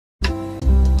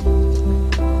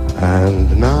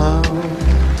And now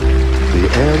the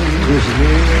end is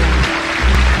near,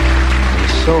 and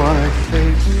so I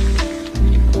face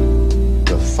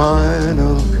the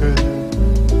final curve.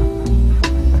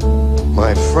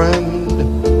 My friend,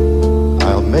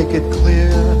 I'll make it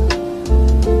clear,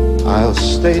 I'll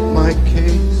state my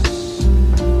case,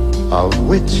 of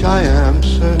which I am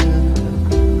certain.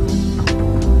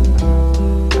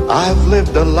 I've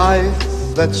lived a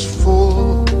life that's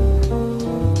full,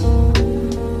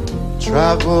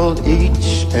 traveled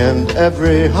each and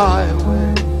every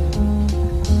highway,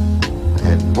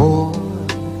 and more,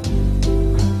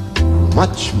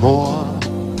 much more.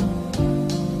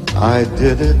 I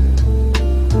did it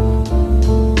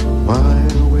my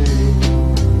way.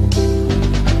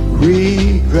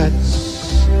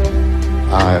 Regrets,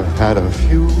 I've had a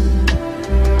few,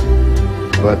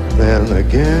 but then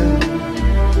again,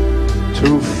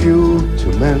 too few to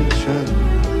mention.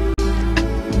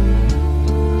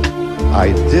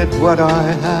 I did what I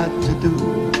had to do,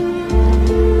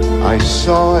 I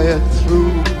saw it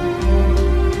through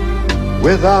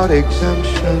without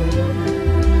exemption.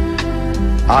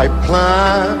 I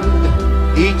planned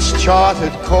each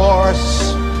charted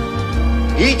course,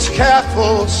 each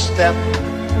careful step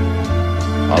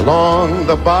along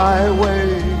the byway,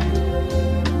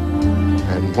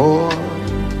 and more,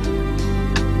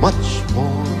 much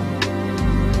more.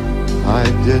 I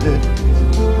did it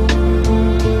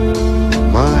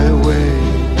my way.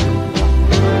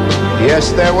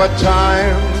 Yes, there were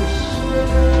times,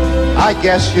 I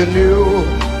guess you knew,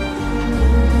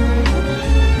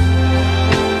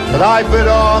 that I bit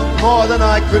off more than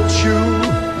I could chew.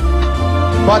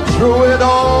 But through it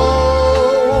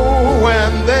all,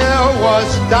 when there was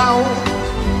doubt,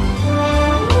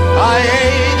 I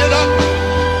ate it up,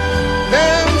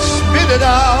 then spit it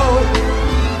out.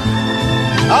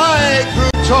 I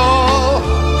grew tall,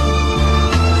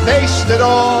 faced it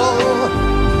all,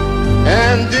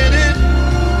 and did it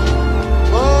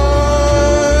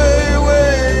my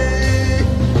way.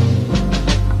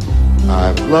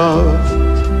 I've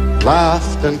loved,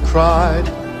 laughed and cried,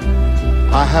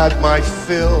 I had my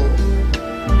fill,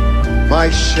 my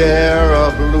share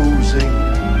of losing.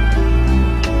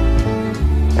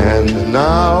 And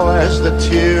now as the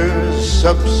tears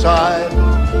subside,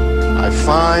 I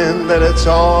find that it's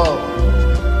all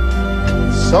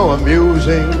so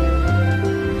amusing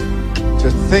to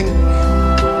think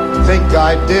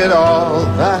I did all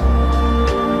that.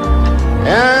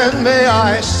 And may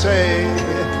I say,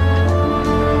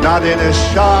 not in a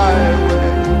shy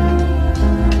way,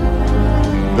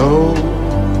 no,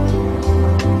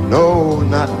 no,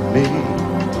 not me,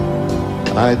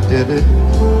 I did it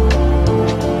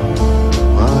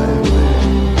my way.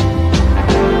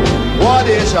 What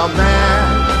is a man?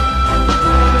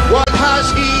 What has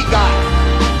he got?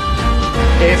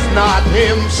 If not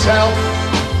himself,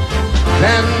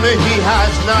 then he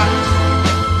has not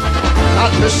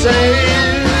to say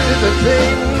the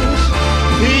things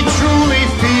he truly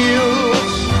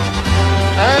feels,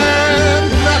 and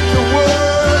not the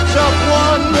words of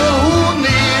one who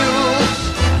kneels.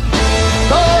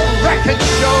 The record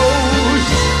shows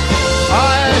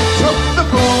I took the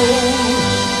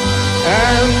blows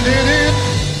and did it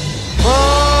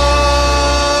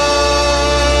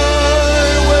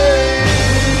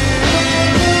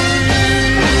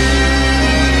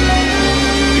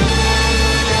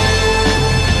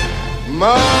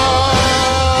my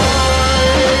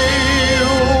way.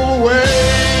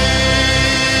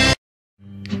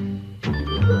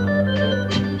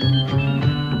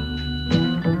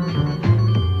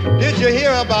 Did you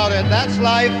hear about it? That's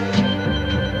life.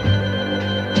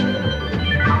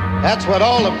 That's what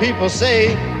all the people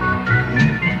say.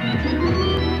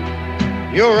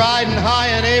 You're riding high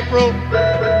in April,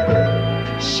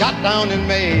 shot down in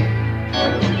May.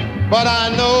 But I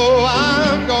know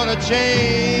I'm gonna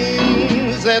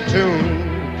change that tune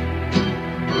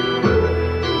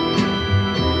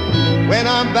when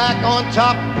I'm back on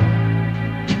top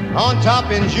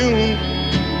in June.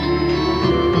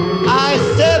 I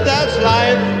said that's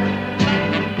life.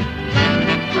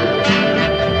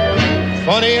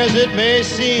 Funny as it may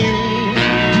seem,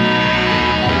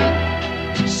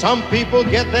 some people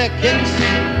get their kicks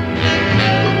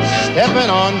stepping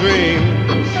on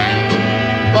dreams.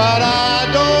 But I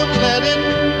don't let it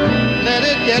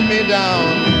get me down,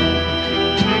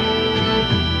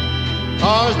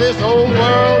 'cause this old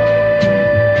world,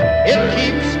 it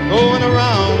keeps going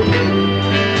around.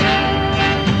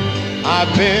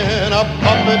 I've been a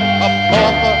puppet, a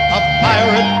pauper, a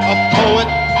pirate, a poet,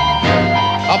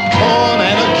 a pawn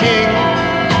and a king.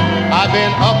 I've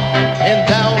been up and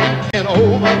down and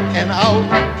over and out,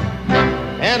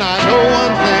 and I know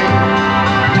one thing: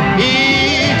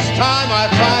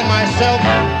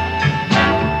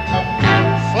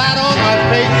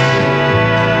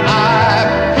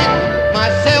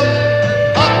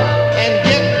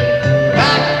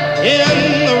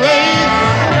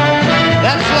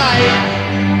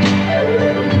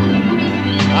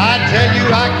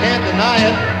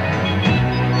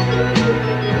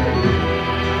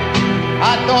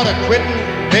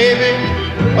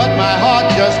 my heart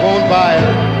just won't buy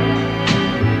it.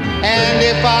 And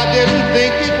if I didn't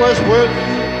think it was worth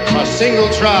a single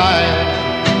try,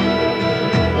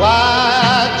 why,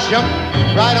 I'd jump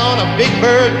right on a big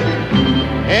bird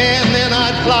and then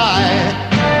I'd fly.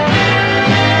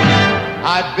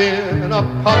 I've been a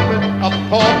puppet, a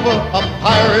pauper, a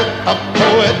pirate, a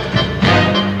poet,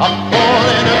 a pawn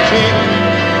and a king.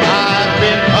 I've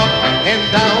been up and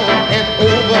down and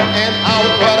over and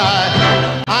out, but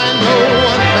I know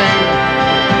one thing.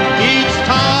 Each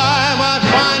time I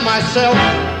find myself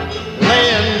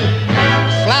laying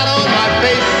flat on my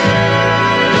face,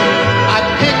 I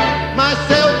pick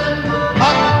myself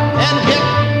up and get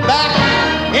back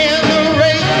in the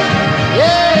race.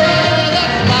 Yeah,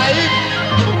 that's life.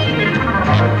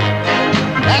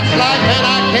 That's life and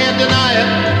I can't deny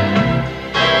it.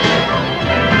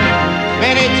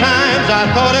 Many times I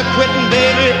thought of quitting,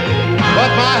 baby,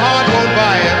 but my heart won't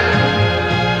buy it.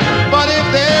 But if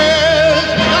there's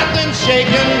nothing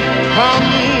shaking come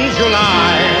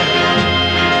July,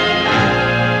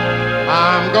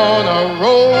 I'm gonna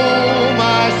roll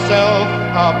myself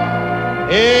up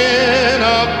in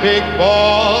a big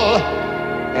ball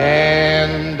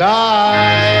and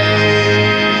die.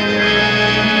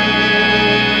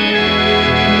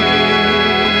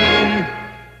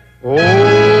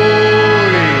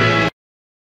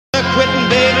 Quitting,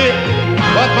 baby,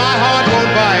 but my heart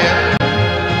won't buy it.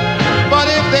 But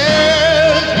if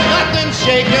there's nothing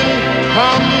shaking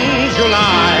come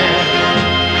July,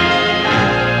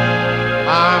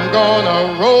 I'm gonna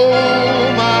roll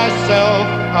myself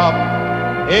up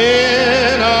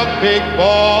in a big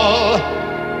ball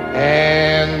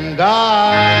and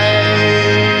die.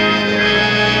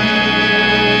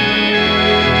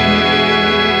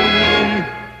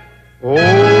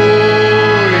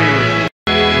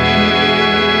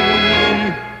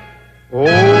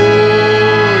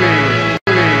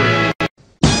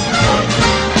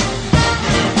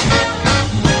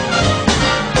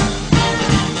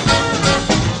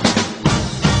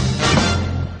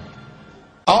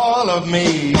 All of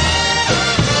me,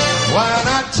 why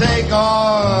not take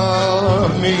all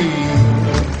of me?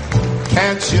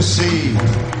 Can't you see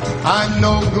I'm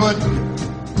no good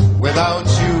without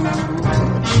you?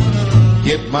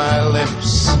 Get my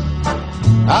lips,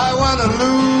 I wanna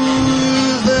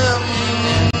lose them.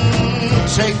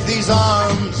 Take these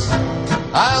arms,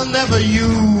 I'll never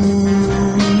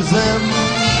use them.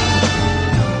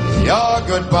 Your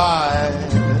goodbye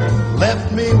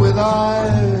left me with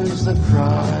eyes that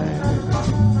cry.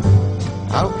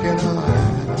 How can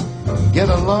I get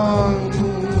along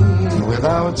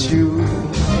without you?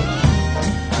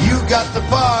 You got the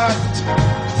part,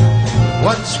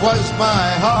 once was my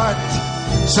heart.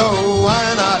 So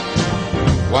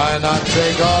why not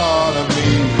take all of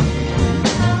me?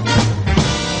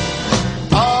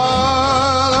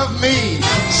 All of me,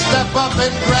 step up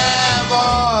and grab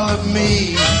all of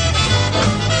me.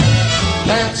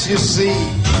 Can't you see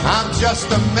I'm just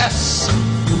a mess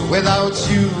without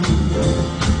you?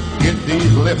 Get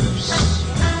these lips,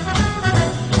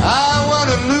 I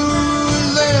wanna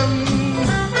lose them.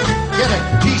 Get a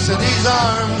piece of these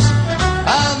arms,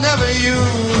 I'll never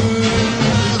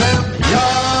use them.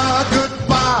 Your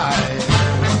goodbye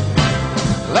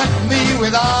left me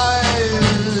with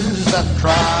eyes that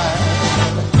cry.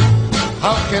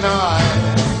 How can I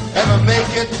ever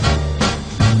make it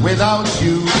without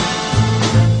you?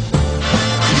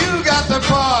 The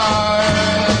part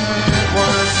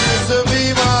once used to be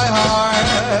my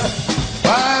heart.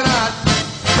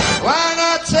 Why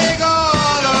not take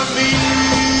all of me?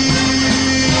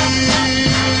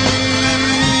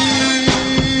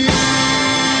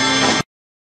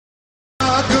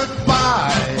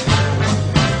 Goodbye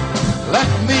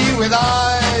left me with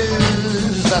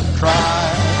eyes that cry.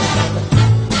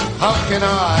 How can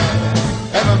I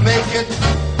ever make it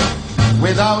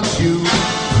without you?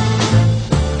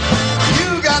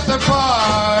 The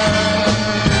part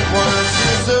once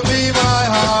used to be my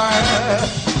heart.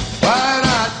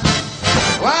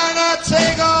 Why not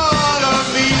take all of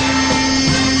me?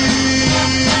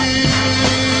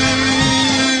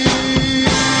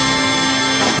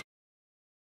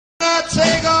 Why not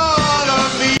take all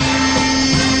of me?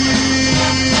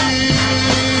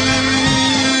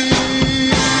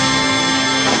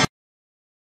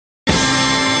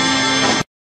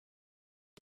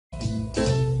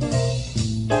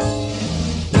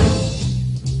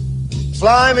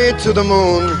 Fly me to the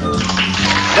moon,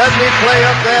 let me play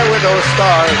up there with those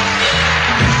stars.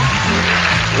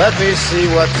 Let me see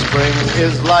what spring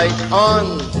is like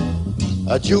on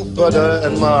a Jupiter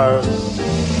and Mars.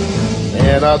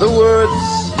 In other words,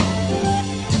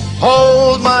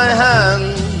 hold my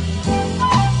hand,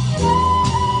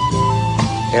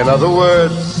 In other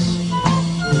words,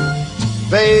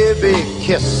 baby,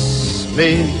 kiss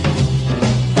me.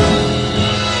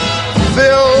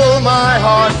 Fill my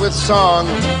heart with song.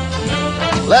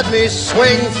 Let me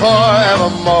swing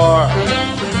forevermore.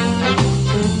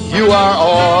 You are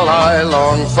all I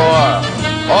long for,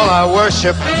 all I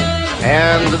worship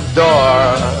and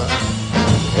adore.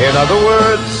 In other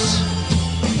words,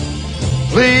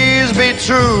 please be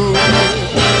true.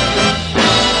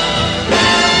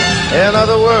 In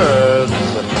other words,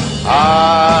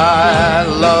 I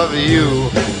love you.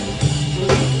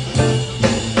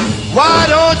 Why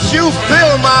don't you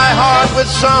fill my heart with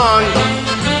song?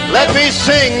 Let me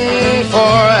sing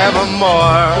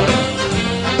forevermore.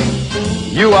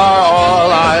 You are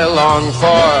all I long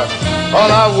for,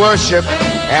 all I worship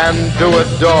and do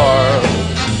adore.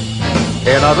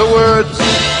 In other words,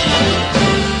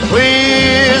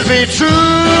 please be true.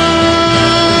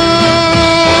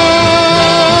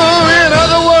 In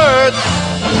other words,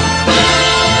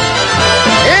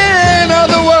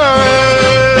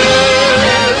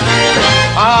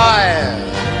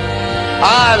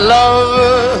 I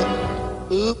love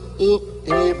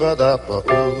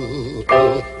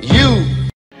you.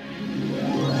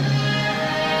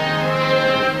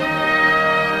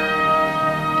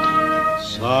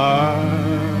 Silent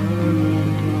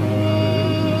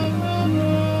night,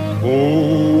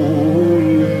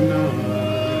 holy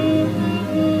night,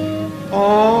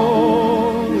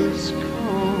 all is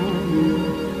calm,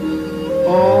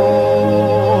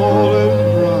 all is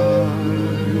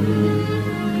bright.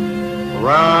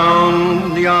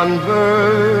 Round yon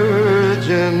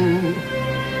virgin,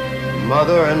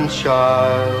 mother and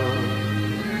child,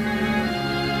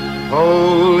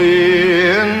 holy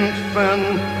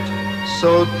infant,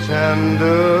 so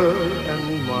tender and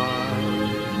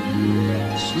mild,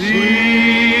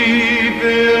 sleep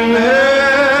in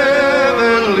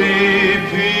heavenly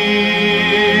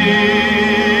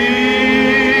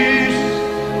peace,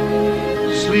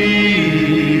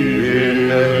 sleep in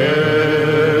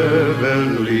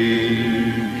heavenly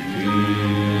peace.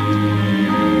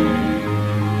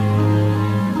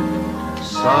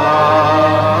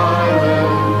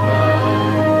 Silent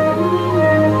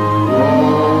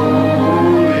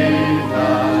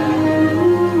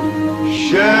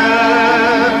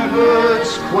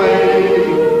shepherds quake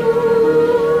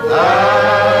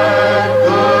at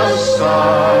the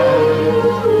sight,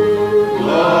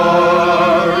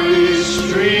 glory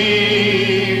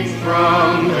stream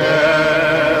from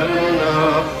heaven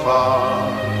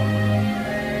afar,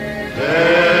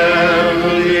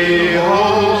 heavenly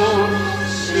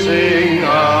hosts sing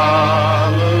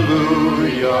hallelujah,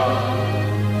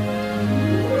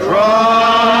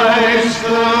 Christ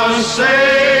the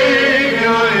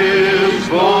Savior is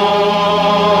born.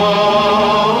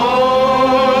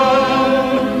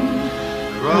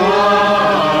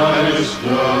 Christ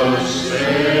the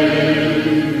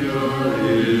Savior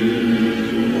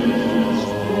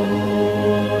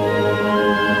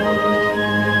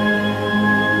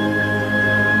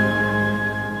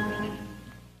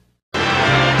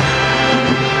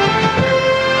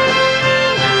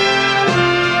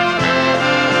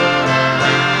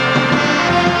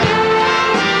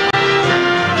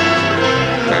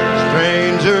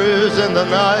is in the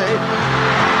night,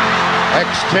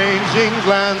 exchanging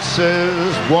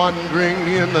glances, wandering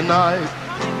in the night.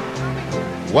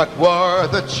 What were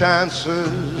the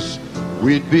chances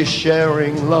we'd be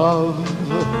sharing love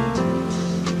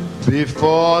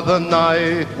before the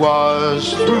night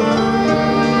was through?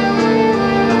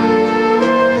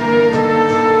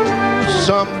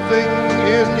 Something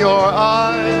in your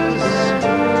eyes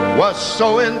was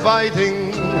so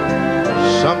inviting,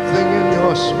 something in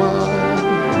your smile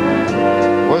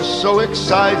was so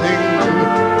exciting,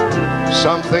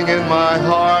 something in my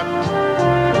heart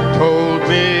told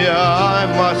me I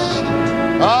must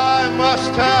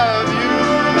have you.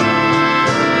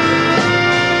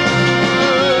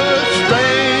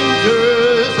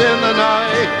 Strangers in the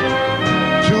night,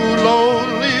 two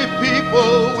lonely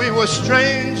people, we were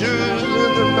strangers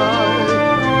in the night,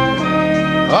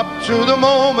 up to the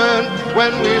moment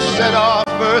when we said our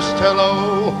first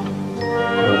hello.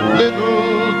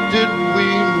 Little did we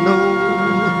know,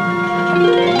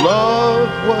 love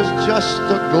was just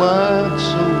a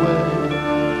glance away,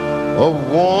 a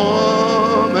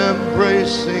warm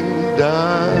embracing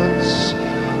dance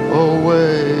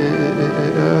away.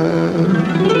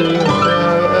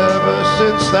 Ever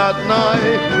since that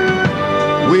night,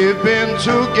 we've been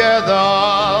together,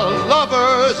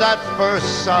 lovers at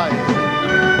first sight,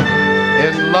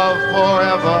 in love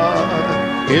forever.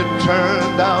 It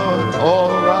turned out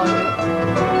all right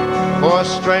for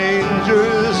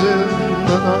strangers in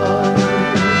the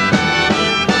night.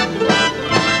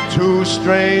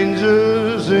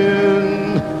 strangers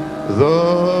in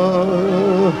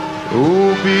the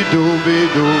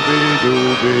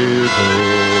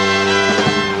ooby-dooby-dooby-dooby-doo.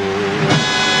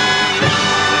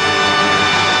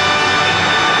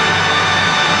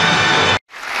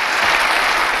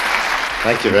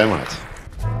 Thank you very much.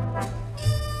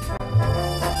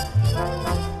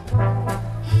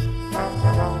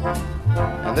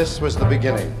 And this was the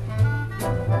beginning.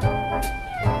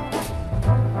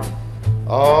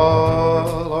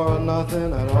 All or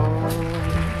nothing at all.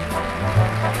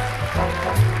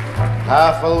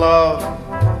 Half a love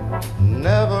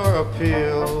never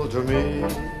appealed to me.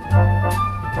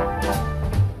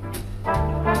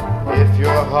 If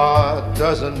your heart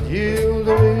doesn't yield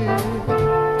to me,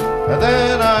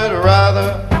 then I'd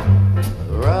rather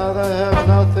have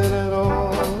nothing at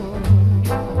all.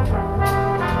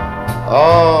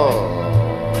 Oh,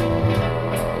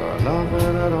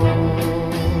 nothing at all.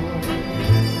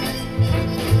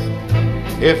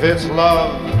 If it's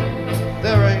love,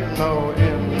 there ain't no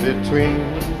in between.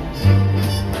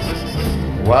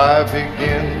 Why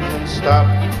begin and stop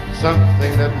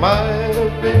something that might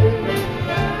have been?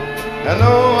 And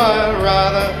no, I'd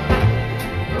rather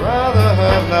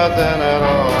have nothing at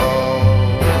all.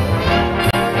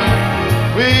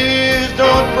 Please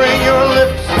don't bring your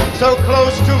lips so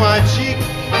close to my cheek.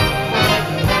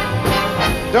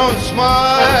 Don't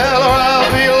smile or I'll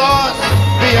be lost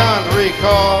beyond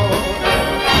recall.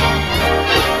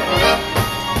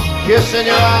 Kiss in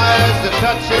your eyes, the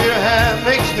touch of your hand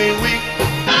makes me weak.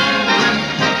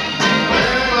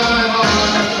 And my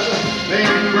heart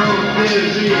makes me grow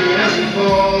dizzy and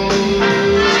cold.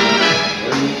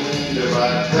 If I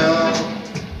fell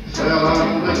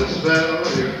under the spell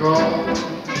of your call,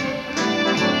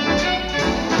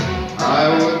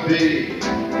 I'd be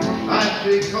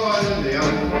caught in the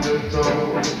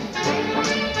undertow.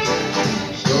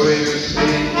 So you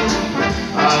see,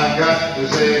 I've got to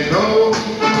say no,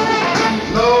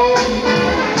 no,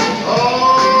 oh,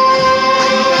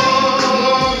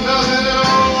 nothing at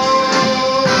all.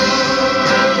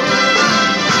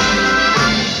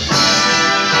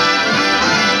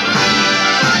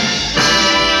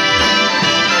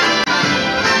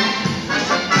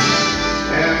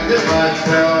 And if I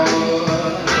fell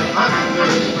under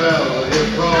the spell you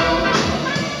call,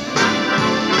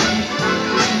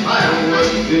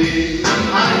 I'd be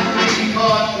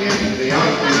caught in the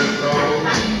undertow.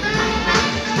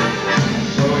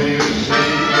 So you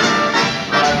see,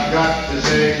 I've got to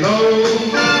say no,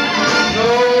 no,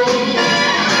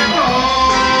 oh,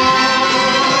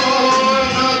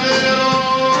 nothing at all.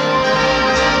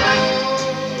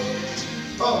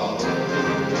 Oh,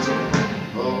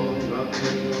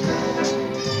 nothing at all.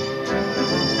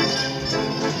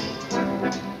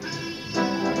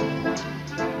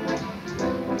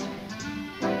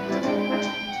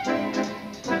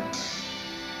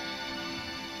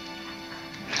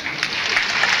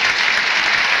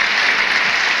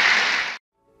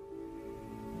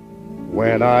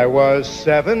 When I was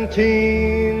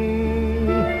 17,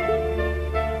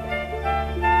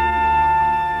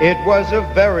 it was a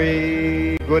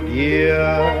very good year.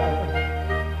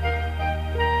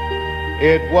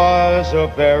 It was a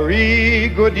very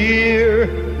good year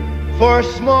for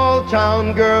small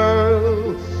town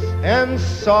girls and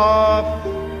soft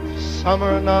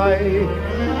summer nights.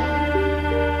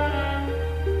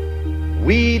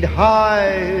 We'd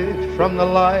hide from the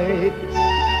lights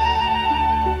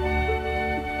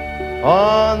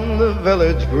on the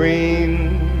village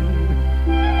green.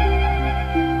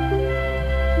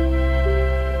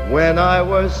 When I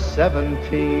was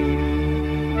 17.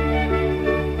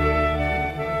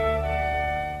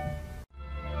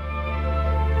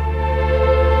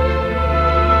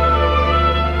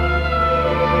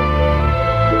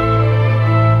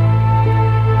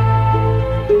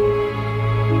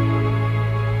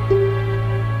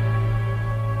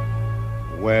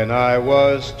 When I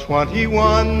was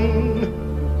 21,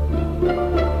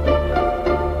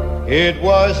 it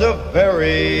was a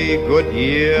very good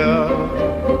year.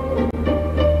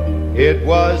 It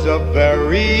was a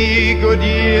very good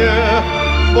year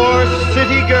for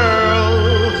city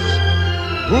girls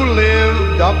who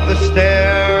lived up the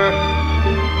stair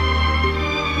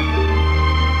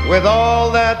with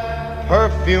all that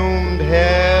perfumed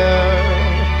hair.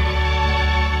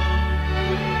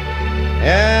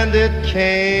 And it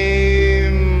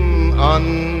came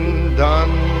undone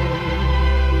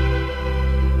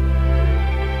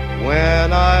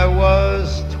when I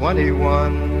was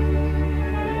 21.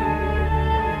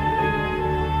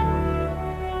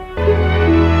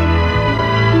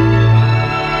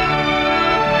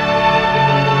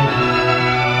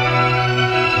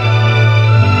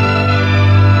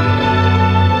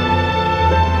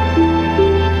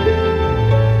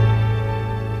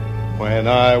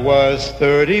 was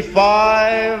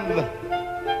 35.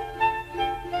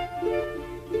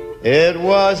 It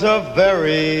was a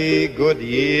very good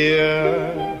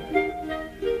year.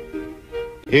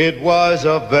 It was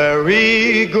a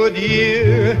very good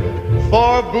year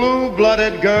for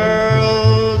blue-blooded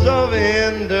girls of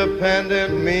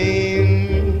independent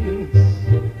means.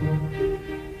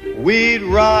 We'd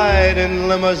ride in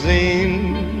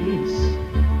limousines.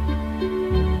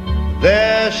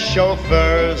 Their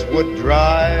chauffeurs would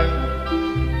drive.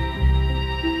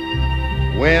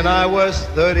 When I was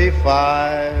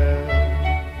 35,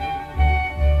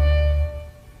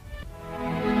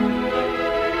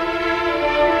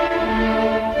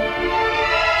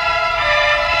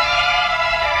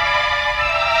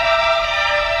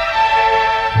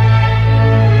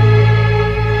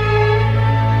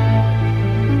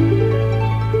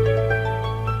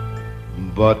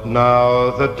 but now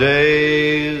the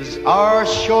days are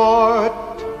short.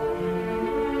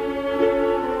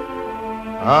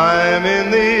 I'm in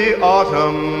the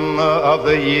autumn of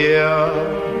the year,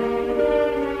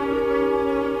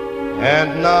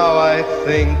 and now I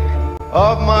think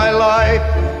of my life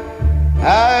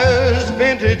as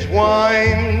vintage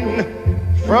wine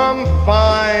from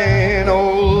fine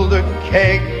old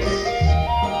kegs.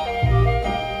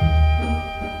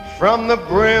 From the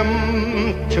brim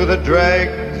to the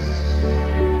dregs,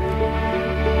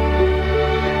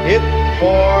 it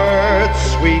poured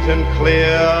sweet and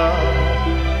clear.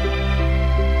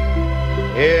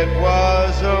 It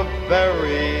was a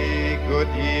very good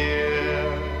year.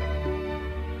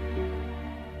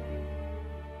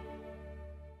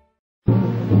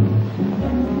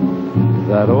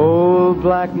 That old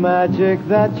black magic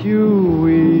that you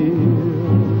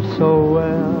weave so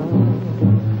well,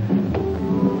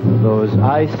 those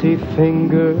icy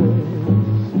fingers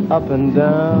up and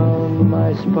down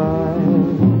my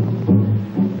spine.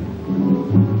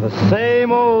 The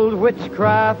same old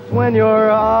witchcraft when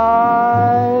your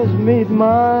eyes meet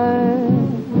mine.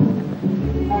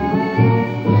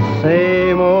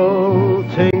 Same old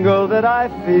tingle that I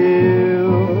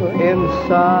feel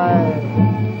inside.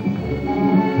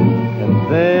 And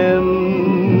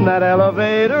then that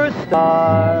elevator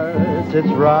starts its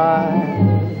ride.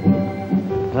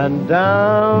 And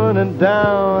down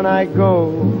I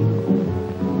go.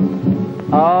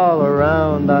 All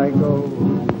around I go.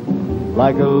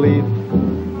 Like a leaf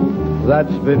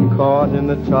that's been caught in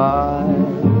the tide.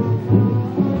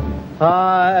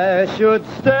 I should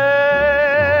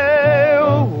stay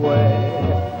away,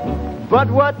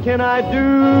 but what can I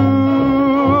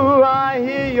do? I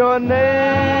hear your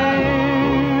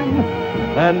name,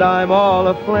 and I'm all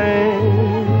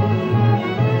aflame.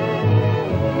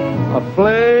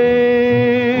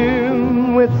 Aflame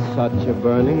with such a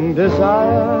burning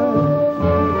desire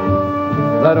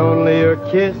that only your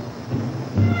kiss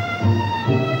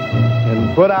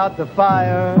can put out the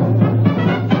fire.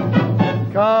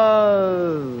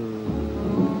 'Cause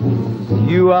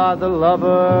you are the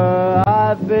lover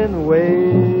I've been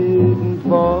waiting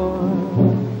for,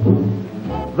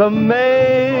 the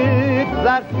mate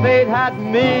that fate had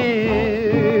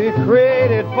me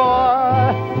created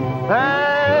for.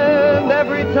 And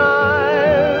every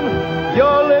time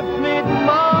your lips meet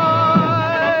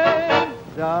mine,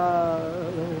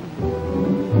 darling,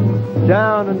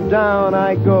 down and down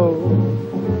I go.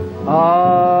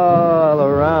 All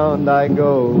around I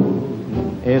go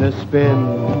in a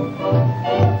spin,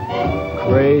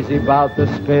 crazy about the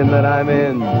spin that I'm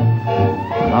in,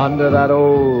 under that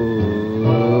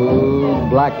old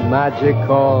black magic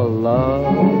called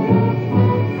love,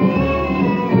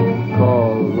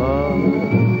 called love.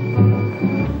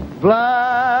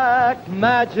 Black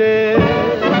magic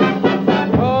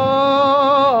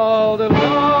called love.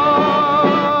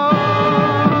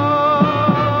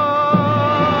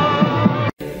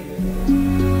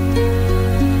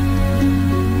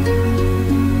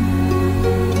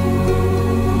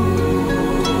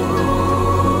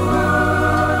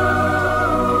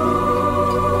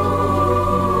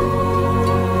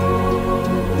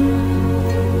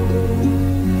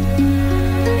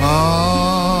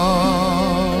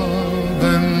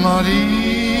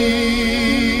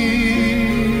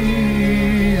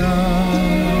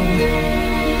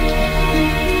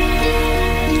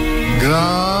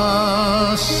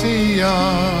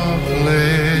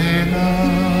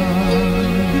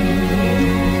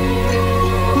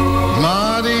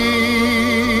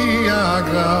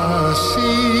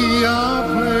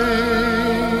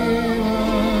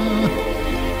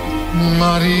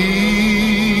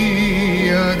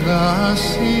 Maria,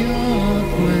 gracia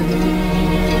plena,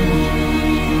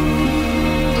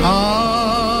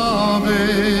 ave,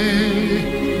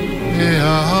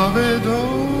 ave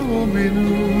Domini.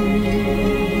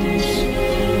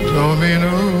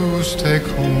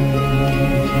 tecum.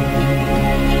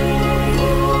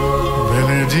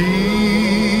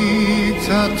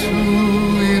 Benedicta tu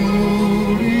in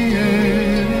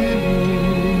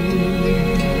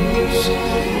mulieribus,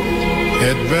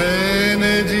 et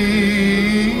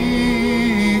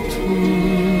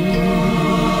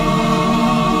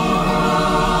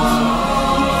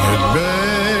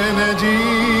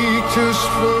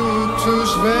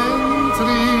fructus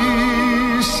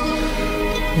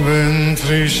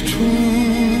ventris tui,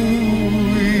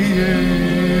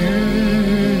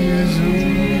 Iesus.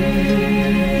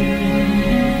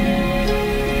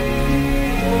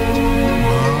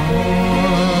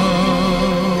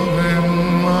 Ave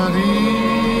Maria.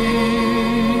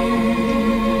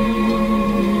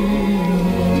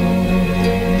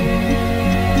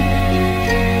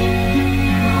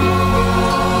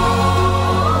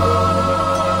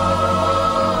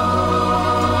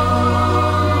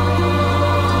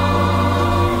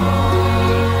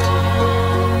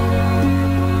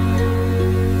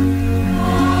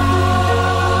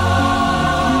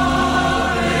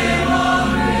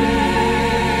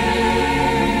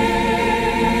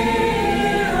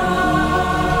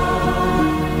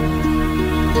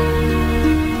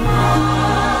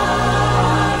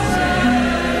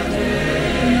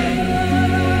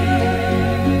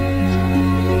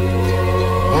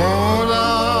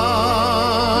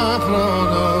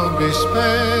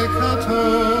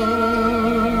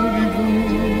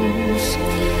 Peccatoribus,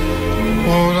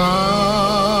 ora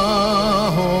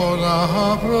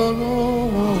pro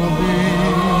nobis,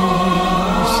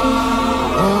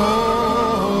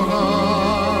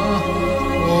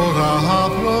 ora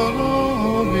pro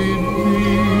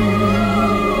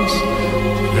nobis,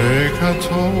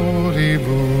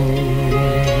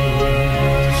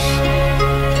 peccatoribus,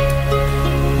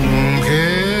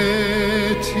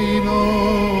 et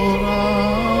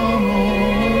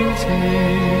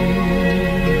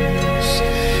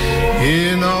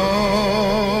in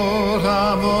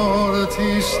hora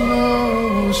mortis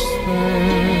nostrae,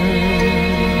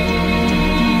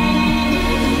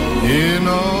 in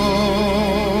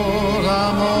hora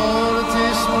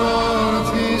mortis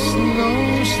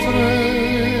nostrae,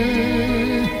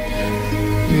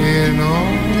 in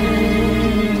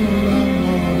hora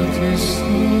mortis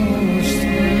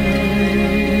nostrae.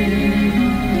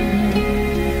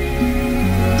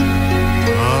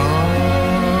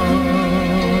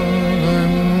 Ave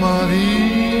Maria.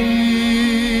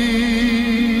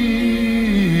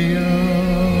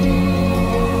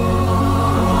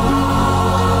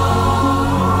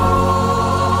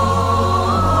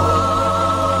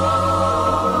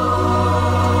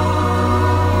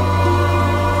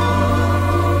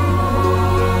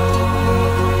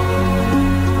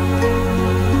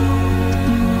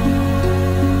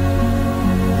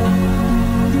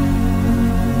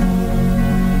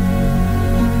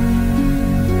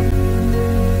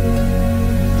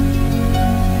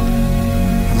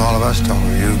 All of us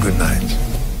telling you good night.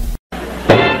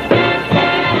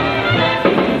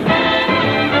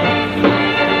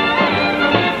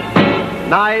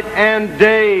 Night and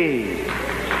day,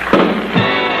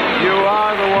 you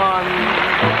are the one.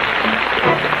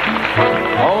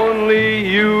 Only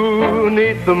you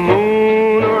neath the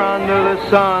moon or under the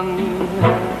sun.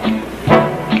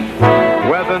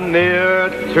 Whether near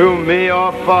to me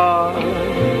or far,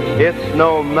 it's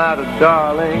no matter,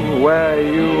 darling, where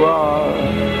you are.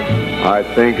 I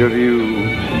think of you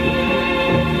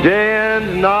day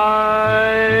and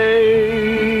night,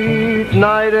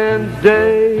 night and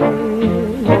day.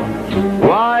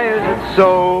 Why is it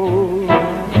so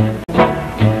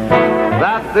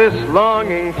that this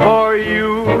longing for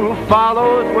you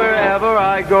follows wherever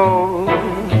I go?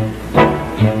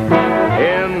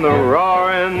 In the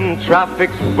roaring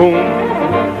traffic's boom,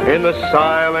 in the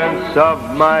silence of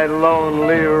my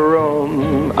lonely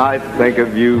room, I think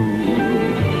of you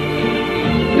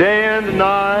day and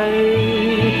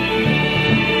night,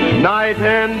 night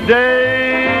and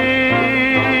day.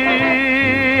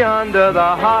 Under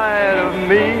the hide of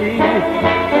me,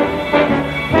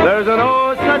 there's an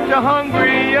oh such a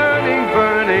hungry yearning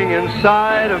burning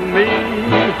inside of me,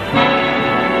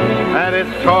 and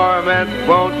its torment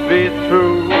won't be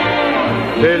through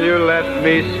till you let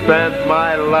me spend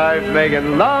my life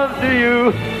making love to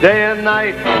you day and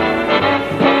night,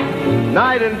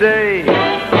 night and day.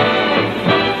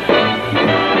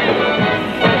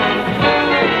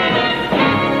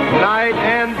 Night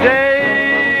and day,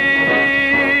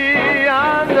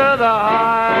 under the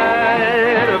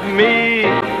hide of me,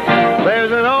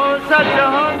 there's an oh such a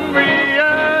hungry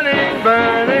yearning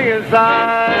burning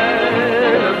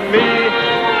inside of me,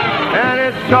 and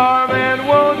its torment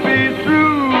won't be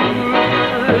through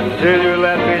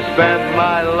spend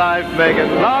my life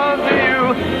making love to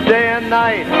you day and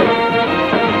night.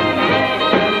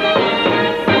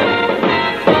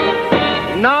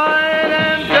 Night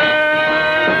and day.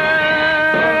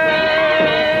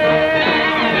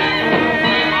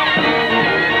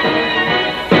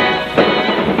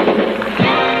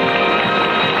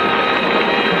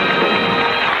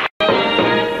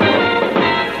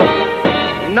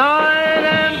 Night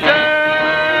and day.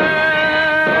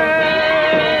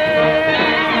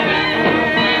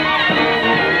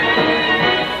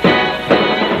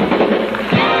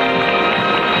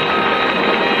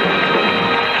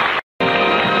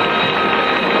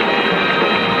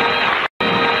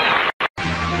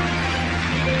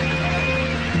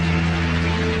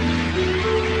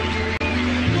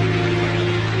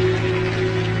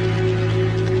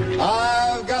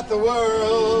 I've got the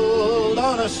world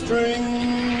on a string,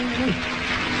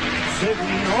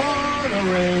 sitting on a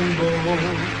rainbow.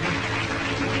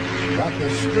 Got the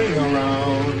string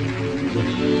around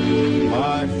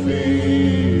my finger.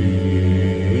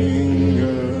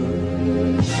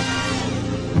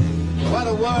 What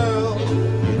a world,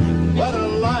 what a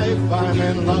life, I'm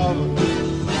in love.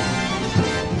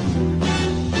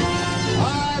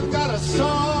 I've got a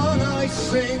song I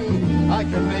sing, I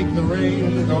can make the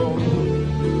rain go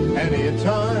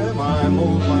anytime I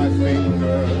move my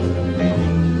finger.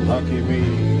 Lucky me,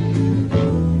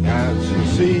 can't you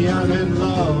see I'm in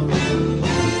love?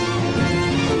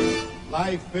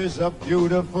 Life is a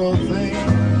beautiful thing,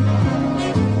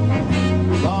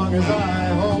 as long as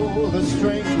I hold the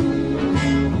string.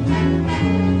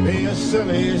 Be a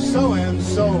silly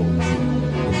so-and-so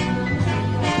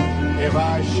if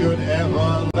I should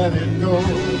ever let it go.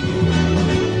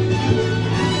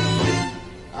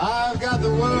 I've got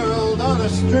the world on a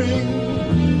string,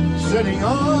 sitting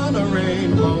on a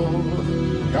rainbow.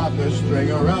 Got the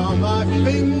string around my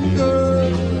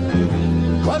finger.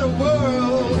 What a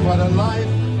world, what a life,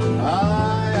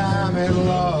 I am in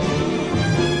love.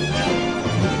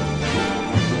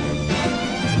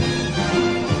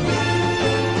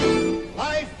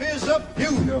 Life is a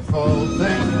beautiful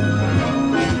thing,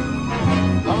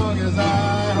 long as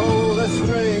I hold the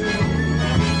string.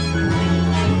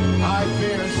 I'd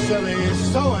be a silly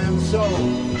so-and-so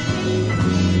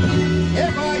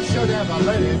if I should ever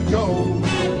let it go.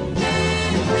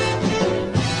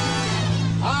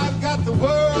 I've got the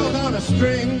world on a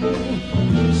string,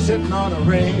 sitting on a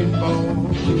rainbow.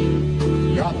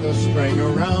 Got the string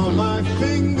around my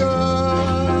finger.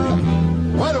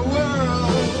 What a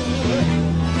world.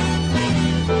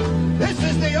 This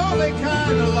is the only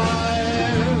kind of life.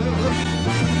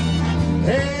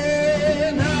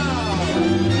 Hey, now,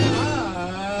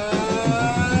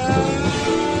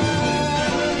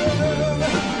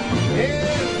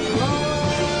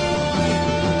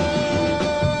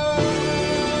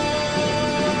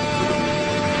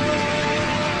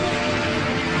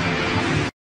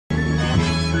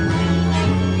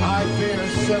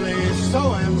 silly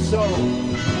so-and-so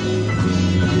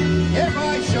if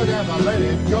I should ever let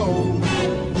it go.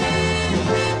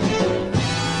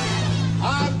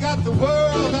 I've got the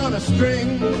world on a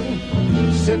string,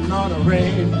 sitting on a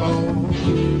rainbow.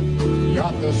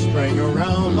 Got the string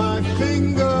around my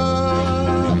finger.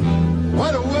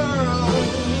 What a world.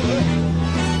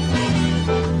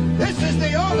 This is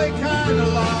the only kind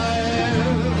of life.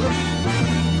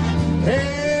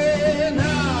 Hey,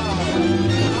 now.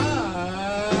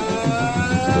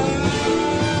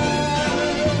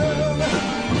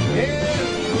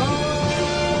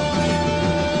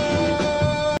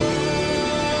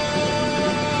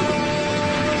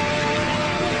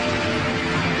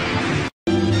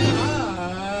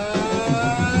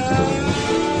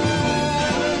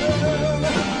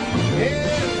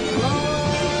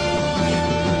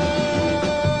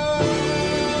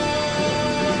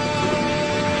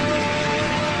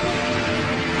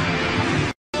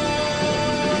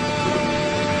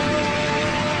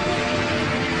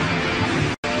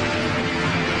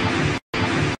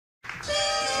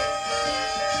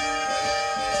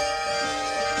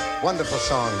 Wonderful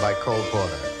song by Cole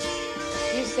Porter.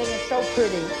 You sing it so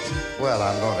pretty. Well,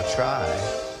 I'm going to try.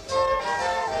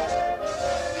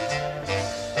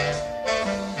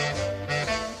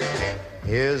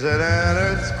 Is it an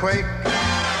earthquake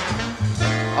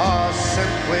or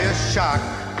simply a shock?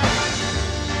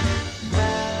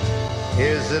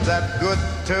 Is it that good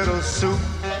turtle soup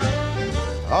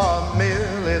or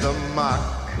merely the mock?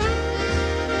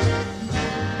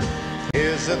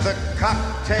 Is it the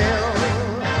cocktail,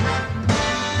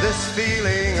 this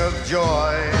feeling of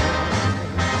joy?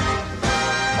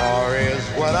 Or is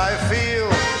what I feel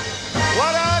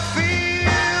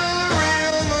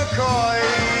real McCoy?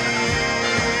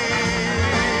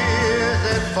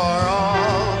 for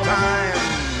all time,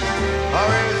 or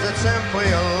is it simply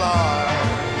a lie?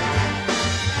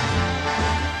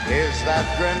 Is that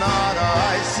Granada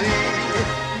I see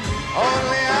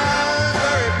only as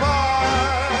a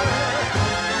report?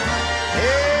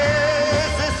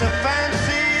 Is this a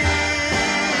fancy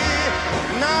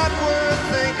not worth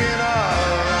thinking of,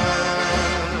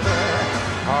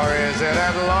 or is it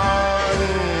at long?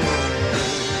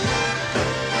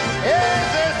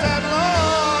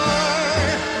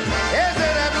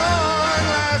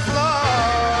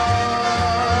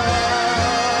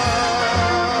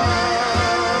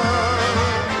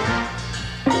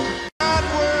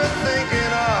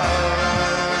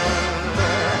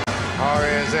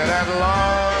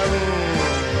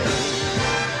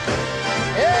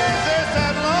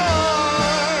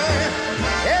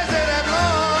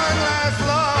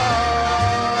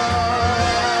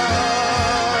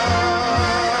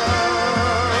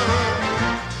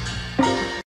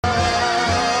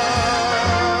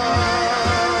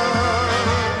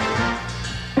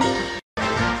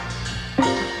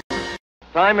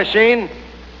 Time machine,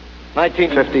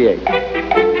 1958.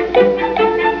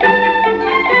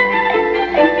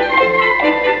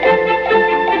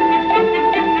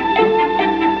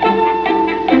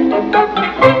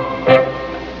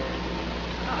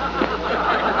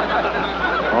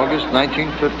 August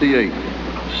 1958.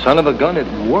 Son of a gun, it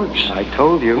works. I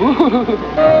told you.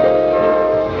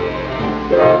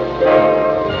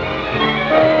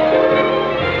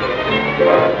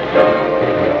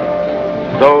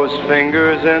 Those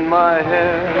fingers in my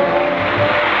hair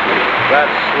that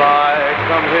slide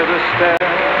come here to stare,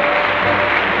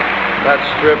 that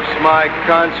strips my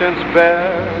conscience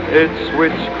bare, it's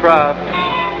witchcraft.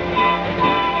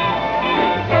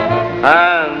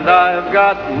 And I've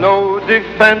got no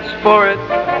defense for it,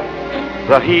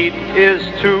 the heat is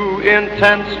too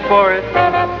intense for it.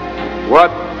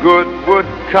 What good would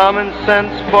common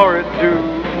sense for it do?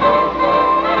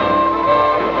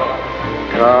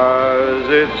 'Cause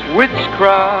it's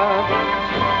witchcraft,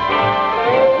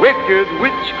 wicked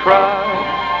witchcraft.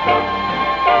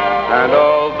 And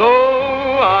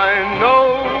although I know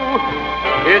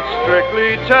it's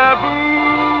strictly taboo,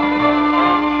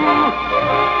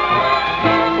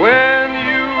 when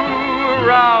you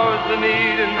arouse the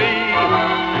need in me,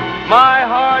 my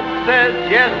heart says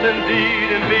yes indeed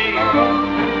in me.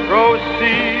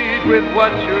 Proceed with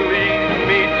what you lead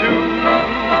me to.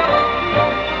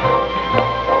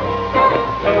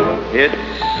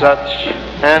 It's such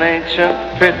an ancient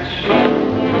pitch,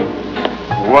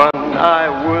 one I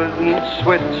wouldn't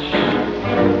switch.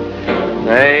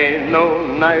 Ain't no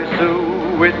nicer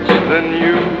witch than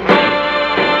you.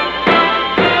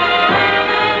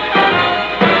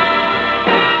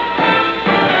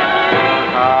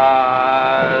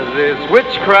 'Cause it's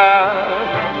witchcraft,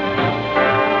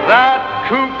 that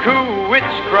cuckoo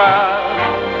witchcraft.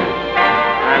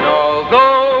 And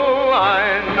although I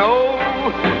know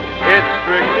it's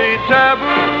strictly taboo,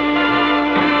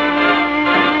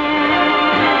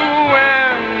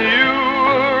 when you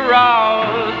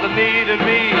arouse the need in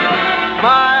me,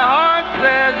 my heart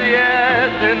says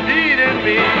yes, indeed in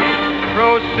me.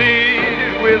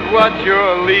 Proceed with what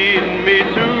you're leading me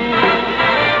to.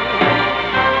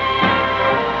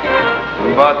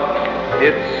 But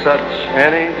it's such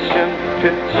an ancient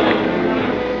pitch,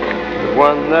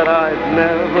 one that I'd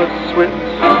never switch.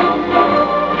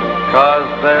 'Cause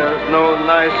there's no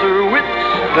nicer witch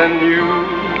than you,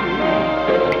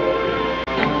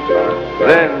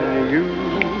 you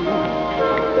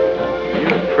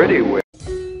pretty witch.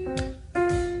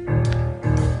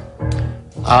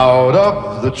 Out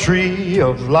of the tree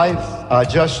of life, I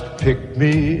just picked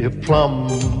me a plum.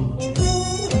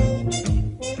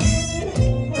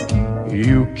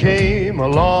 You came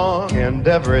along and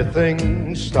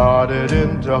everything started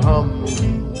into hum.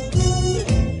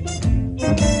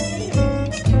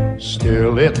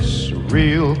 Still, it's a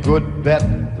real good bet,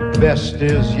 the best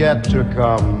is yet to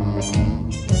come.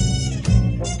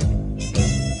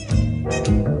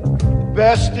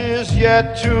 Best is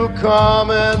yet to come,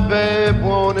 and babe,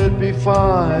 won't it be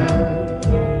fine?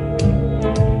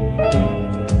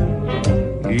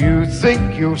 You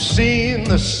think you've seen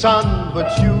the sun,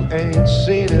 but you ain't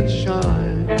seen it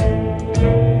shine.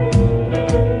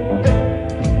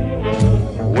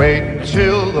 Wait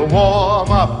till the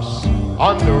warm-up's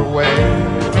underway.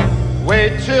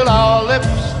 Wait till our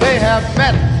lips, they have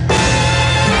met.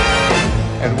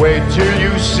 And wait till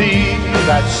you see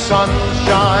that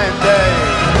sunshine day.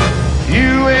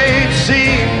 You ain't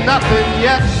seen nothing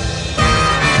yet.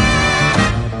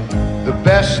 The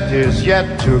best is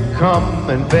yet to come,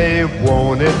 and babe,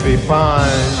 won't it be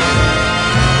fine?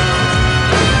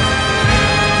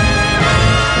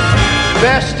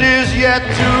 Best is yet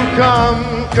to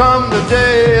come the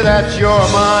day that you're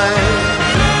mine.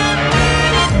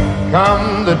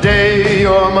 Come the day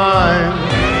you're mine.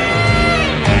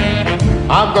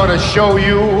 I'm gonna show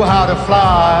you how to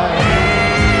fly.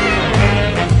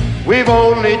 We've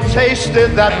only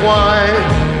tasted that wine.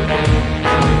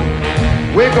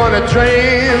 We're gonna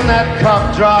drain that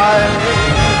cup dry.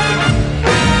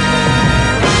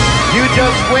 You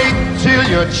just wait till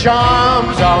your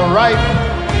charms are ripe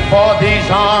for these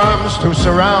arms to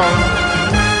surround.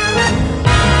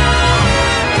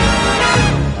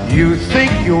 You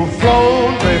think you've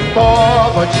flown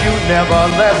before, but you never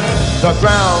left the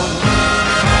ground.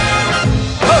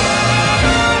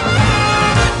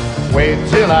 Wait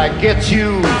till I get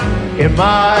you in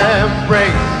my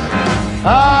embrace.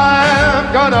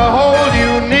 I'm gonna hold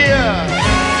you near.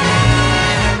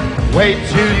 Wait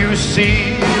till you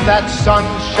see that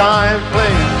sunshine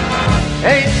place.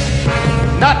 Ain't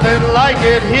nothing like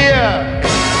it here.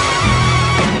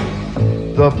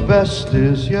 The best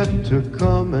is yet to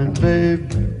come, and babe,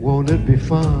 won't it be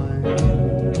fine?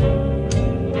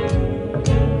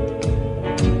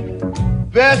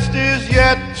 Best is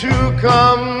yet to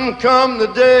come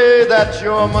the day that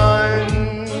you're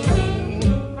mine.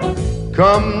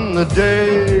 Come the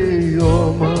day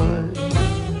you're mine,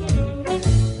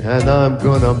 and I'm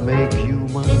gonna make you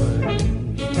mine.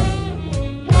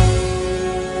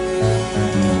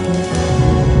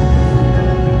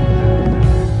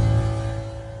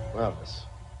 Well, that's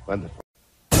wonderful.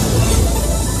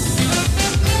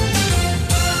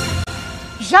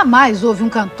 Jamais houve um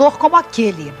cantor como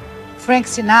aquele. Frank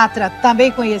Sinatra, também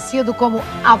conhecido como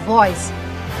A Voz.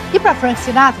 E para Frank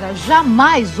Sinatra,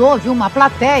 jamais houve uma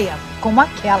plateia como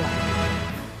aquela.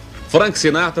 Frank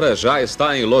Sinatra já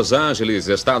está em Los Angeles,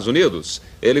 Estados Unidos.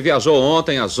 Ele viajou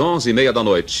ontem às 11h30 da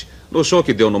noite. No show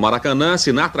que deu no Maracanã,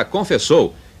 Sinatra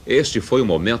confessou: "Este foi o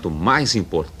momento mais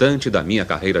importante da minha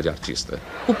carreira de artista."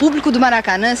 O público do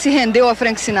Maracanã se rendeu a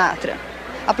Frank Sinatra.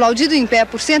 Aplaudido em pé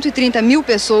por 130 mil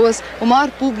pessoas, o maior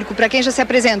público para quem já se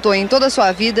apresentou em toda a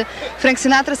sua vida, Frank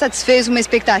Sinatra satisfez uma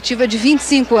expectativa de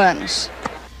 25 anos.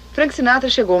 Frank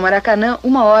Sinatra chegou ao Maracanã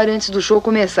 1 hora antes do show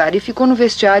começar e ficou no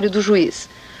vestiário do juiz.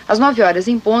 Às 9 horas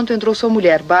em ponto entrou sua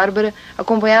mulher, Bárbara,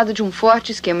 acompanhada de um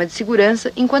forte esquema de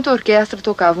segurança, enquanto a orquestra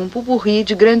tocava um pupurri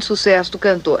de grande sucesso do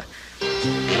cantor.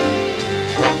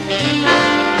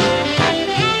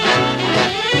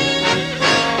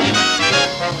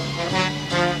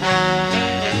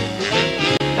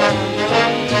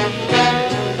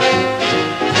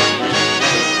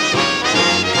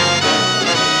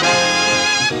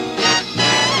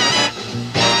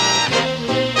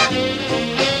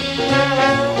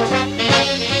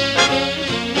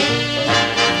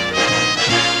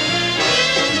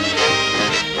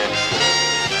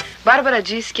 Bárbara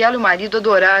disse que ela e o marido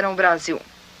adoraram o Brasil.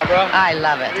 I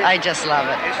love it. I just love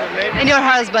it. And your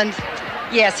husband?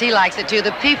 Yes, he likes it too.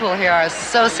 The people here are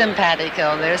so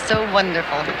simpatico. They're so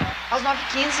wonderful. Às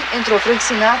 9h15 entrou Frank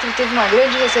Sinatra e teve uma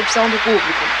grande recepção do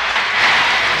público.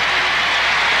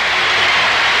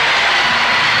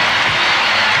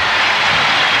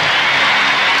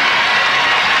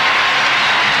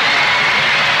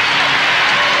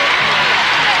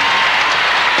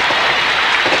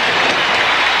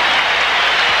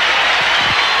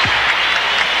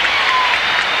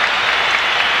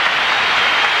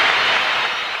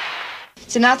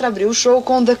 Sinatra abriu o show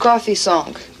com The Coffee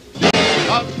Song.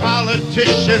 A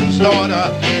politician's daughter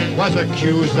was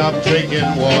accused of drinking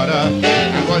water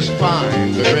and was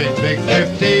fined a great big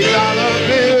 $50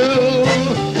 bill.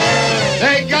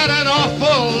 They got an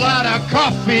awful lot of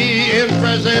coffee in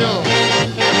Brazil.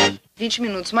 20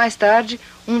 minutos mais tarde,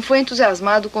 um fã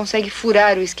entusiasmado consegue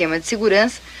furar o esquema de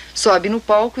segurança, sobe no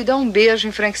palco e dá um beijo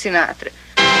em Frank Sinatra.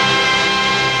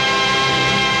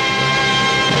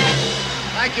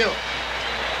 Thank you.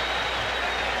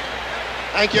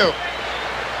 Thank you.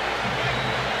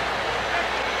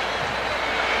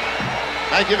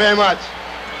 Thank you very much.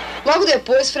 Logo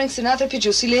depois, Frank Sinatra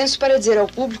pediu silêncio para dizer ao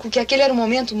público que aquele era o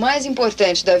momento mais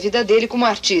importante da vida dele como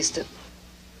artista.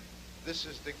 This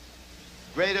is the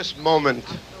greatest moment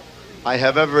I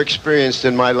have ever experienced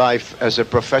in my life as a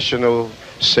professional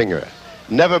singer.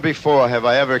 Never before have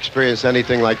I ever experienced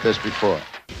anything like this before.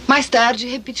 Mais tarde,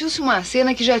 repetiu-se uma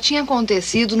cena que já tinha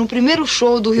acontecido no primeiro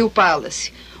show do Rio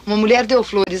Palace. Uma mulher deu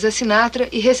flores a Sinatra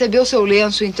e recebeu seu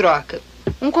lenço em troca.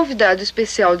 Um convidado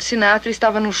especial de Sinatra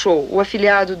estava no show, o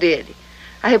afilhado dele.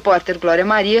 A repórter Glória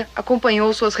Maria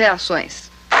acompanhou suas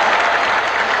reações.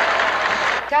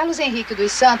 Carlos Henrique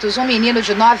dos Santos, um menino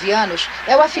de 9 anos,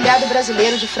 é o afilhado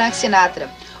brasileiro de Frank Sinatra.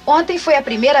 Ontem foi a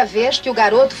primeira vez que o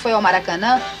garoto foi ao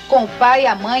Maracanã com o pai,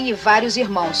 a mãe e vários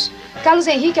irmãos. Carlos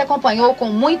Henrique acompanhou com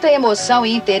muita emoção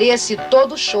e interesse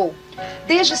todo o show.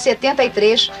 Desde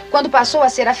 73, quando passou a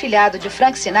ser afilhado de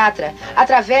Frank Sinatra,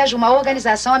 através de uma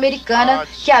organização americana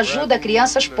que ajuda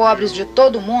crianças pobres de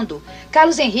todo o mundo,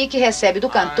 Carlos Henrique recebe do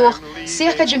cantor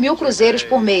cerca de 1.000 cruzeiros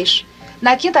por mês.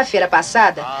 Na quinta-feira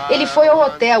passada, ele foi ao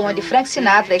hotel onde Frank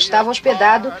Sinatra estava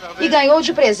hospedado e ganhou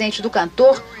de presente do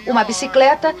cantor uma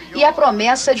bicicleta e a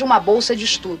promessa de uma bolsa de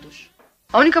estudos.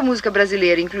 A única música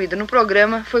brasileira incluída no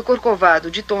programa foi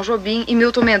Corcovado, de Tom Jobim e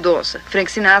Milton Mendonça.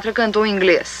 Frank Sinatra cantou em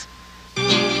inglês.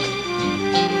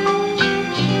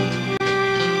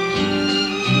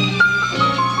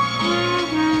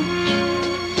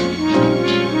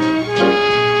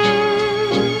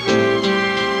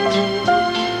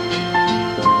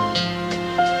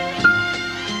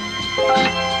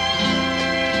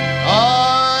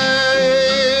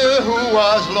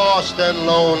 Lost and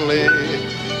lonely,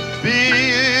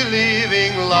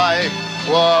 believing life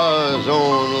was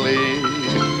only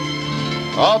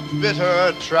a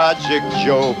bitter, tragic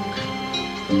joke,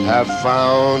 have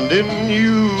found in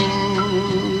you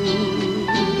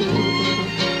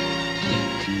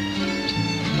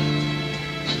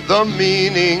the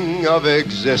meaning of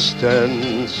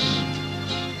existence,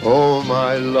 oh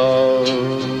my love.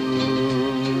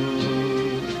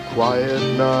 Quiet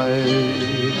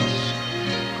nights,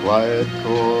 quiet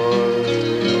chords,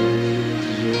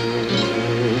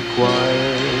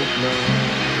 quiet night.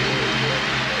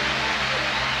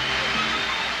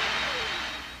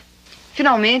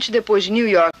 Finalmente, depois de New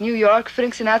York,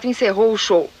 Frank Sinatra encerrou o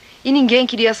show. E ninguém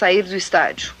queria sair do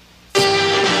estádio.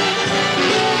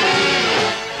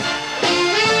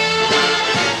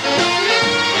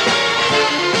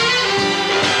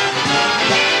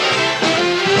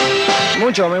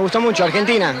 Me gustó mucho.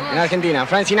 Argentina, en Argentina.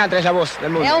 Frank Sinatra é a voz do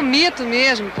mundo. É um mito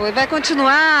mesmo, pô. E vai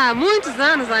continuar muitos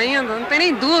anos ainda, não tem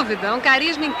nem dúvida. É um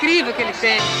carisma incrível que ele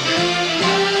tem.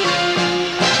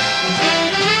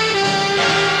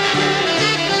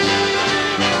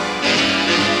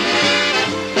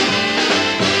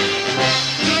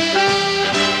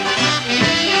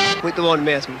 Muito bom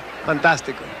mesmo.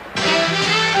 Fantástico.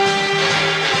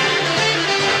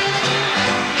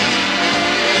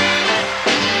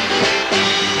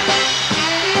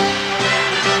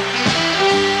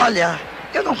 Olha,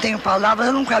 eu não tenho palavras,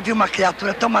 eu nunca vi uma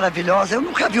criatura tão maravilhosa, eu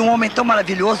nunca vi um homem tão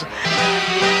maravilhoso.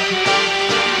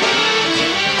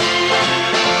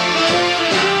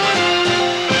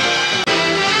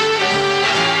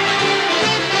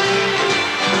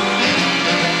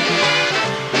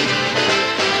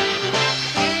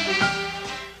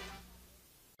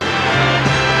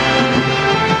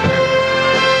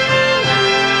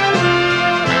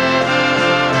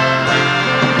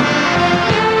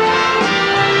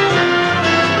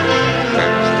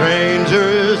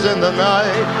 The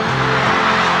night,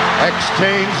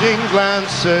 exchanging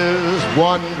glances,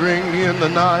 wandering in the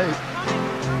night.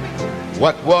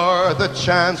 What were the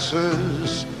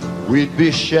chances we'd be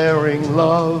sharing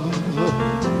love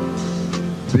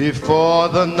before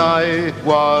the night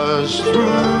was through?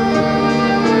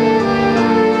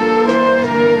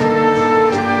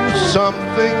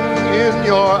 Something in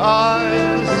your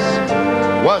eyes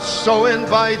was so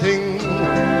inviting,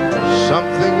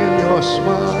 something in your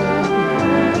smile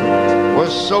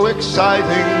was so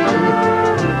exciting,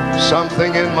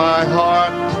 something in my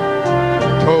heart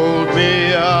told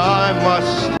me I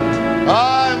must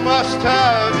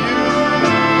have you.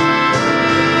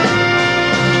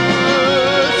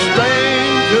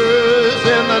 Strangers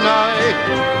in the night,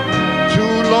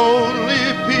 two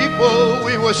lonely people,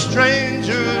 we were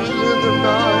strangers in the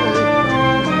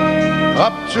night,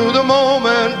 up to the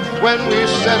moment when we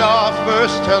said our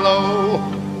first hello.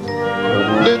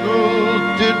 Little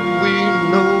did we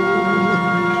know,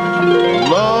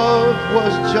 love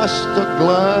was just a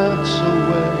glance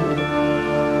away,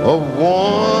 a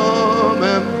warm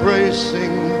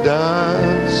embracing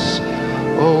dance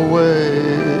away.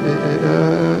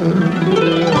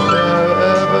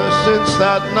 Ever since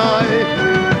that night,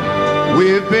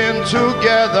 we've been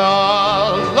together,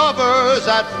 lovers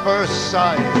at first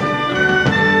sight,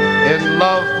 in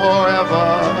love forever.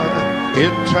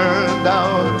 It turned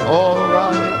out all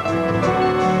right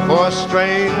for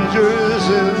strangers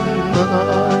in the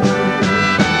night.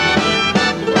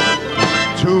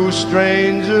 Two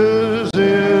strangers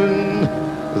in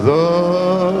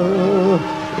the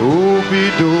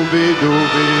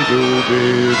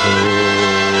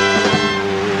ooby-dooby-dooby-dooby-doo.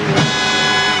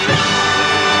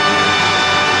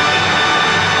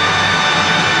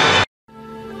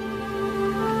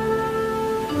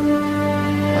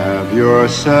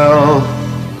 Yourself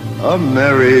a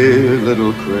merry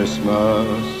little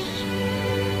Christmas.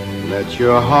 Let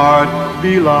your heart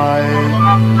be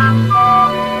light.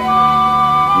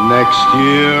 Next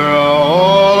year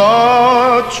all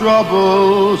our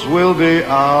troubles will be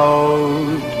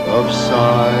out of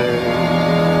sight.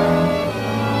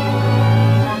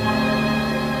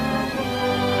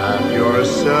 Have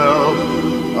yourself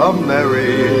a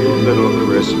merry little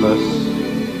Christmas.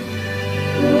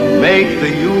 Make the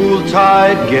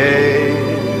Yuletide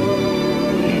gay.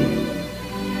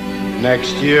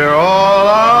 Next year all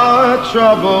our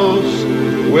troubles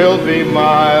will be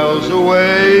miles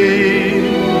away.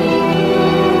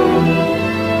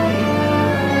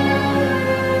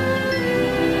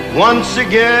 Once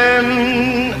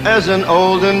again, as in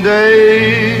olden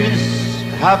days,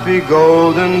 happy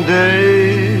golden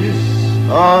days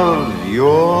of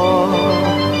yore.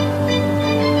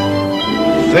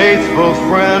 Faithful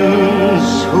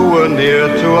friends who were near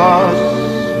to us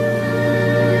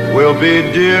will be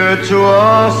dear to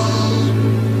us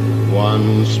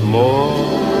once more.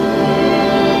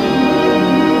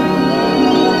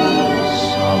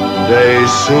 Someday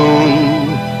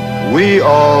soon we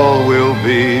all will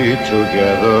be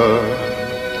together,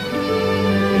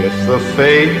 if the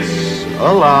fates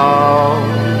allow.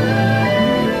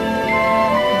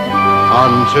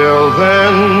 Until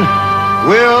then,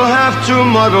 we'll have to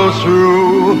muddle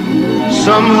through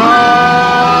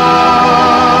somehow.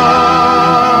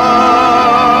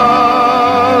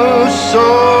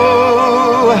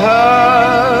 So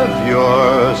have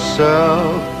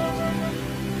yourself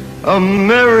a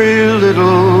merry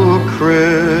little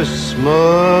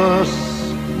Christmas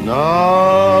now.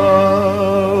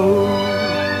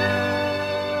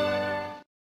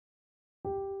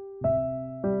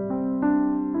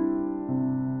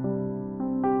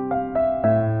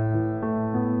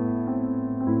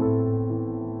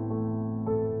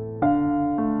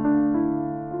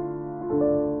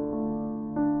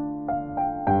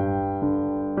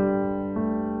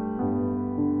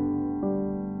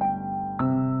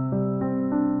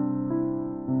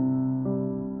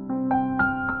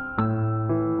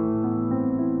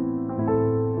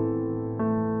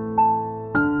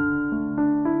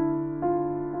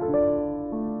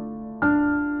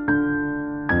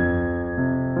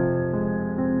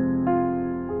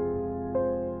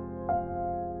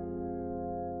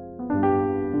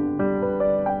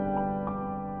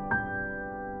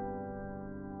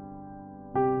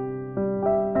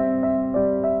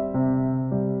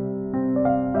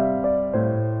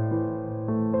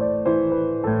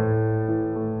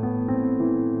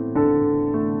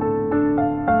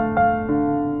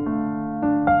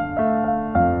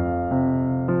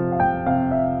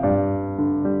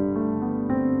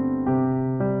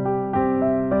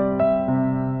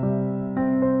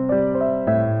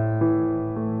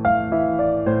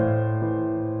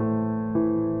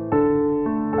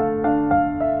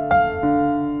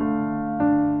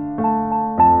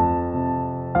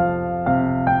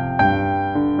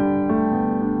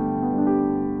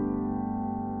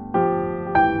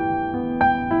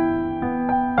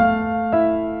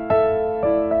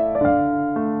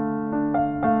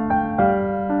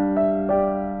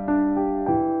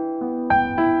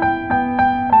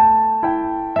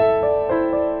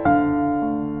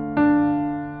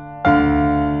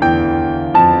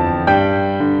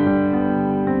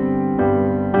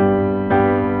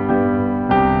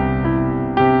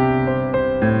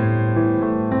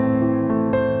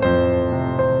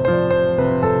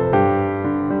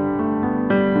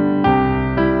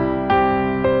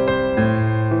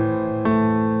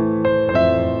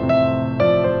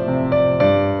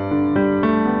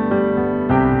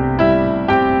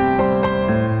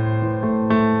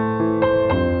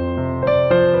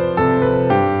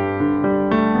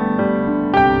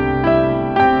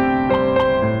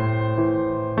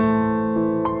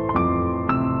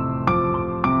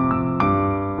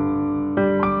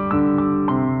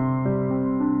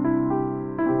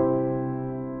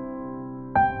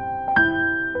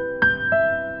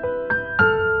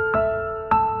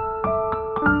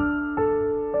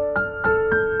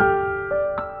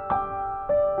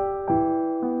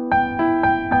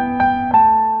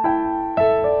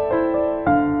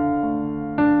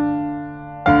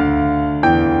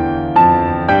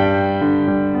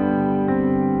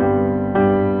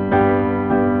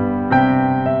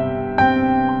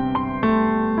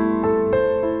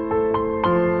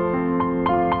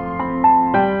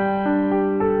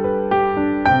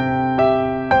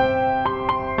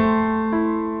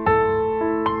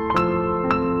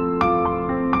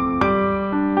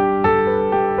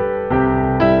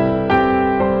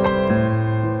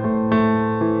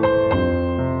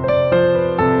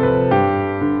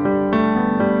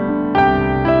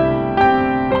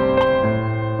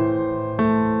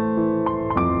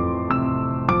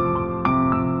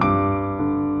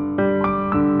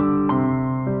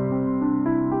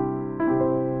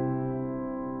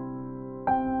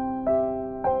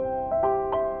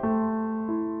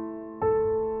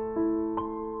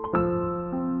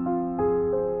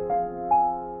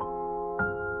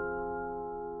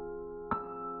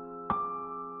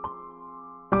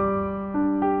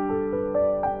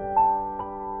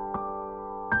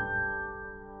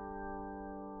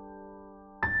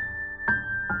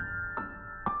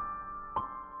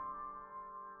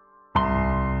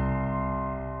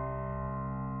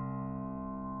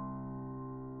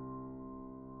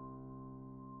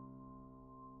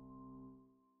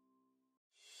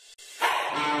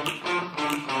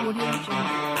 Audio Jungle.